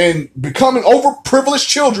lead and becoming overprivileged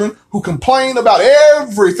children who complain about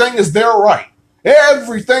everything is their right.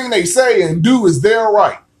 Everything they say and do is their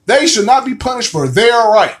right. They should not be punished for their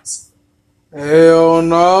rights. Hell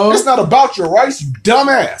no. It's not about your rights, you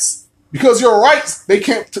dumbass. Because your rights, they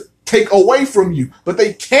can't take away from you, but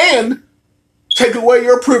they can take away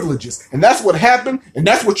your privileges. And that's what happened, and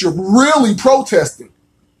that's what you're really protesting.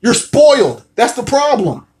 You're spoiled. That's the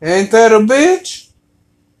problem. Ain't that a bitch?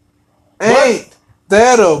 Ain't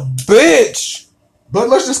that a bitch? But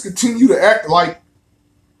let's just continue to act like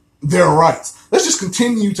their rights. Let's just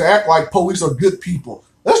continue to act like police are good people.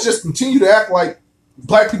 Let's just continue to act like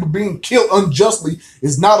black people being killed unjustly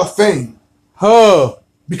is not a thing.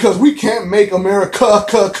 Because we can't make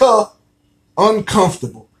America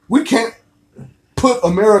uncomfortable. We can't put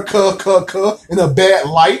America in a bad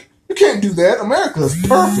light. You can't do that. America is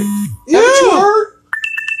perfect. Yeah. Haven't you heard?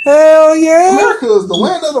 Hell yeah. America is the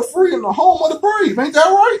land of the free and the home of the brave. Ain't that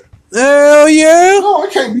right? Hell yeah. No,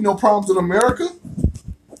 it can't be no problems in America.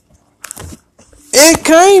 It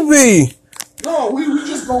can't be. No, we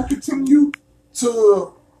just gonna continue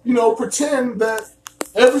to, pretend that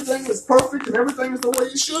everything is perfect and everything is the way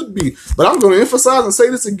it should be. But I'm gonna emphasize and say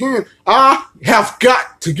this again. I have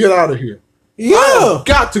got to get out of here. Yeah. I have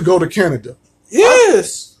got to go to Canada.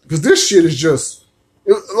 Yes. Because this shit is just,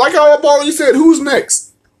 like I've already said, who's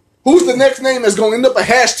next? Who's the next name that's going to end up a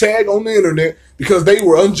hashtag on the internet because they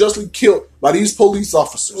were unjustly killed by these police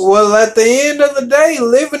officers? Well, at the end of the day,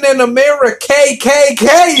 living in America,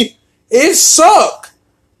 KKK, it suck.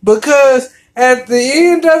 Because at the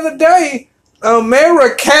end of the day,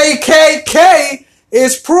 America, KKK,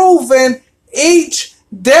 is proving each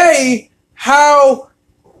day how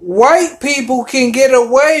white people can get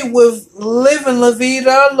away with living La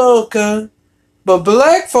Vida Loca, but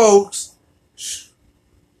black folks,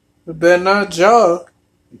 they better not jog.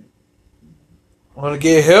 Want to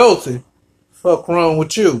get healthy? Fuck wrong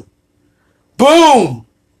with you? Boom!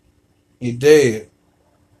 You dead.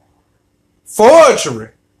 Forgery.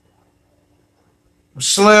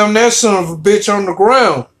 Slam that son of a bitch on the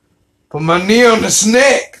ground. Put my knee on his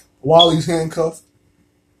neck. While he's handcuffed.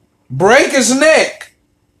 Break his neck.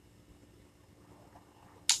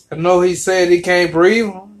 I know he said he can't breathe.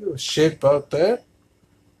 I don't give a shit about that.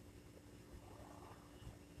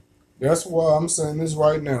 That's why I'm saying this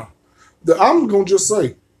right now. I'm going to just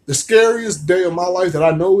say, the scariest day of my life that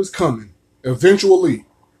I know is coming, eventually,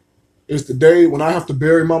 is the day when I have to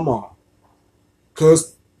bury my mom.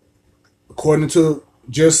 Because, according to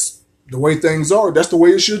just the way things are, that's the way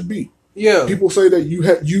it should be. Yeah. People say that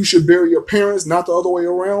you should bury your parents, not the other way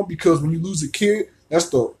around, because when you lose a kid, that's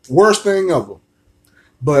the worst thing ever.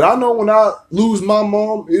 But I know when I lose my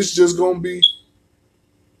mom, it's just going to be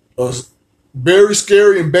a very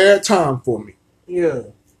scary and bad time for me. Yeah.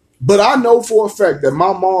 But I know for a fact that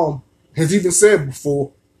my mom has even said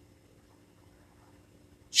before,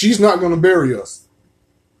 she's not going to bury us.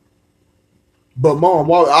 But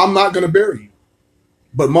Mom, I'm not going to bury you.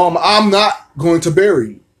 But Mom, I'm not going to bury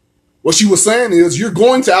you. What she was saying is, you're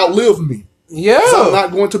going to outlive me. Yeah. I'm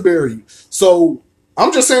not going to bury you. So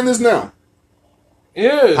I'm just saying this now.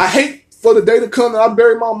 Yeah. I hate for the day to come that I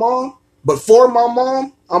bury my mom, but for my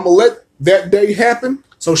mom, I'm going to let that day happen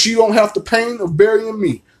so she don't have the pain of burying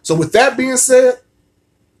me. So with that being said,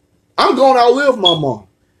 I'm going to outlive my mom.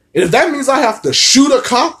 And if that means I have to shoot a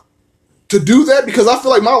cop to do that because I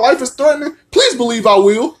feel like my life is threatening, please believe I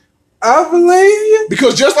will. I believe you.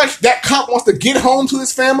 Because just like that cop wants to get home to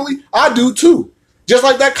his family, I do too. Just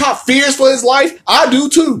like that cop fears for his life, I do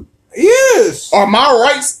too. Yes. Are my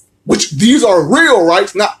rights, which these are real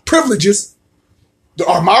rights, not privileges,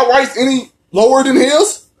 are my rights any lower than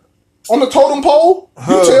his on the totem pole?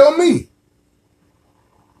 You tell me.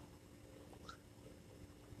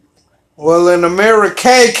 Well, in America,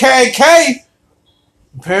 KKK,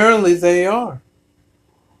 apparently they are.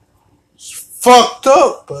 It's fucked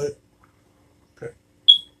up, but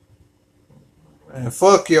man,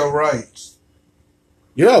 fuck your rights.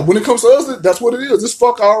 Yeah, when it comes to us, that's what it is. Just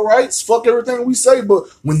fuck our rights, fuck everything we say. But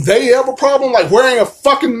when they have a problem, like wearing a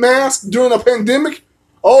fucking mask during a pandemic,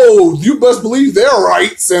 oh, you best believe their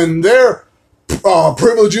rights and their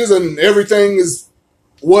privileges and everything is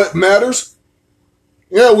what matters.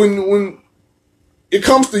 Yeah, when it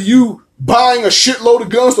comes to you buying a shitload of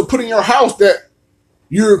guns to put in your house that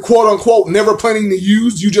you're quote unquote never planning to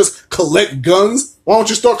use, you just collect guns. Why don't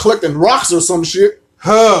you start collecting rocks or some shit?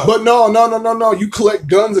 But no. You collect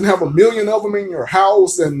guns and have 1 million of them in your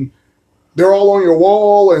house and they're all on your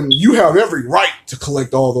wall and you have every right to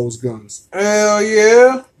collect all those guns. Hell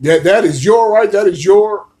yeah. That is your right.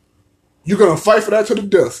 You're going to fight for that to the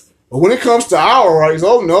death. But when it comes to our rights,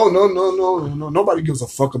 oh, no. Nobody gives a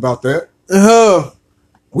fuck about that.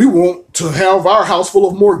 We want to have our house full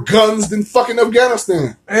of more guns than fucking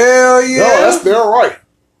Afghanistan. Hell yeah. No, that's their right.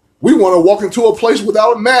 We want to walk into a place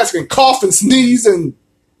without a mask and cough and sneeze and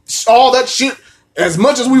all that shit as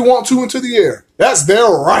much as we want to into the air. That's their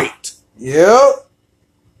right. Yep.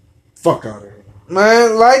 Fuck out of here.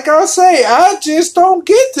 Man, like I say, I just don't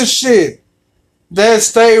get the shit. That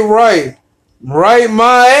stay right. Right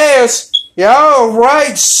my ass. Y'all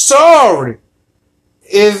right sorry.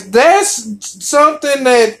 If that's something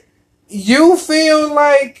that you feel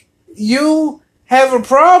like you have a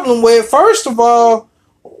problem with, first of all,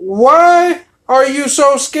 why are you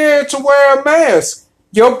so scared to wear a mask?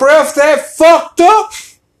 Your breath that fucked up?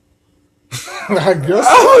 I guess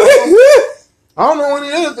so. I don't know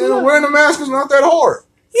any other thing. Wearing a mask is not that hard.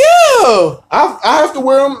 Yeah. I have to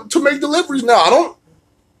wear them to make deliveries now. I don't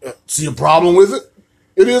see a problem with it.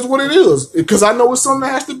 It is what it is. Because I know it's something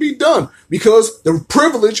that has to be done. Because the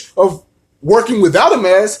privilege of working without a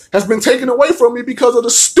mask has been taken away from me because of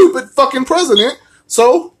the stupid fucking president.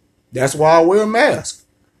 So that's why I wear a mask.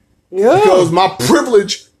 Yeah. Because my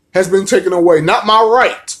privilege has been taken away, not my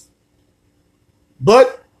right.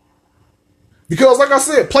 But because, like I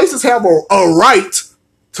said, places have a right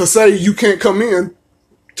to say you can't come in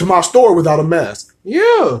to my store without a mask.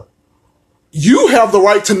 Yeah. You have the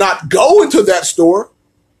right to not go into that store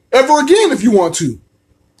ever again if you want to.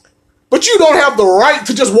 But you don't have the right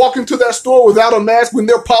to just walk into that store without a mask when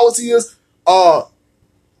their policy is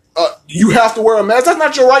you have to wear a mask. That's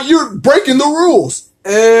not your right. You're breaking the rules.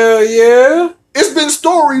 Hell yeah. It's been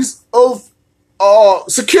stories of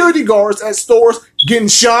security guards at stores getting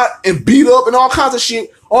shot and beat up and all kinds of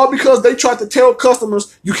shit, all because they tried to tell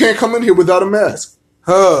customers you can't come in here without a mask.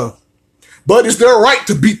 But it's their right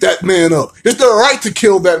to beat that man up. It's their right to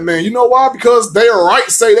kill that man. You know why? Because their right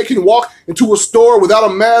say they can walk into a store without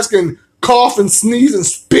a mask and cough and sneeze and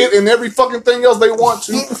spit and every fucking thing else they want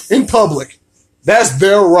to in public. That's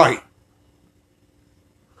their right.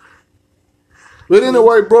 But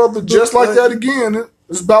anyway, brother, just like that again,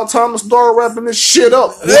 it's about time to start wrapping this shit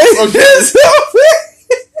up. Like I said,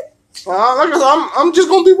 I'm just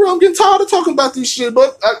gonna be real. I'm getting tired of talking about this shit,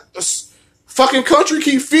 but fucking country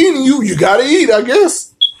keep feeding you. You gotta eat, I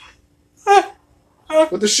guess.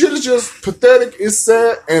 But the shit is just pathetic. It's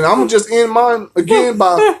sad, and I'm just end mine again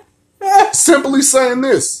by simply saying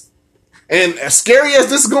this. And as scary as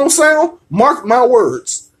this is gonna sound, mark my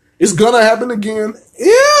words, it's gonna happen again.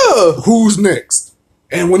 Yeah. Who's next?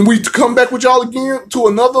 And when we come back with y'all again to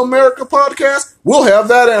another America podcast, we'll have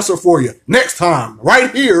that answer for you next time,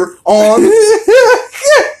 right here on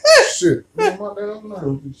shit.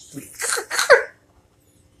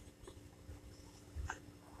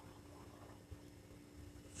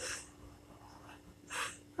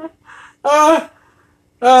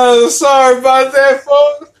 Sorry about that,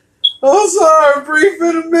 folks. I'm sorry, brief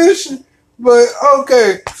intermission. But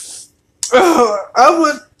okay. I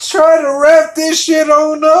would try to wrap this shit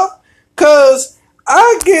on up, cause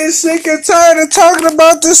I get sick and tired of talking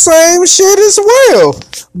about the same shit as well.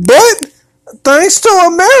 But thanks to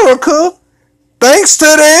America, thanks to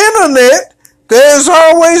the internet, there's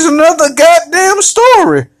always another goddamn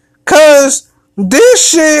story. Cause this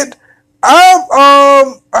shit,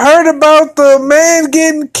 I heard about the man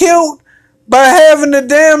getting killed by having a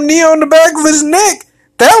damn knee on the back of his neck.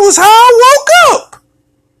 That was how I woke up.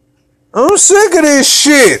 I'm sick of this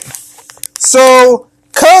shit. So,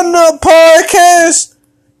 Cutting Up Podcast,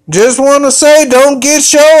 just want to say, don't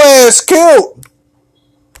get your ass killed.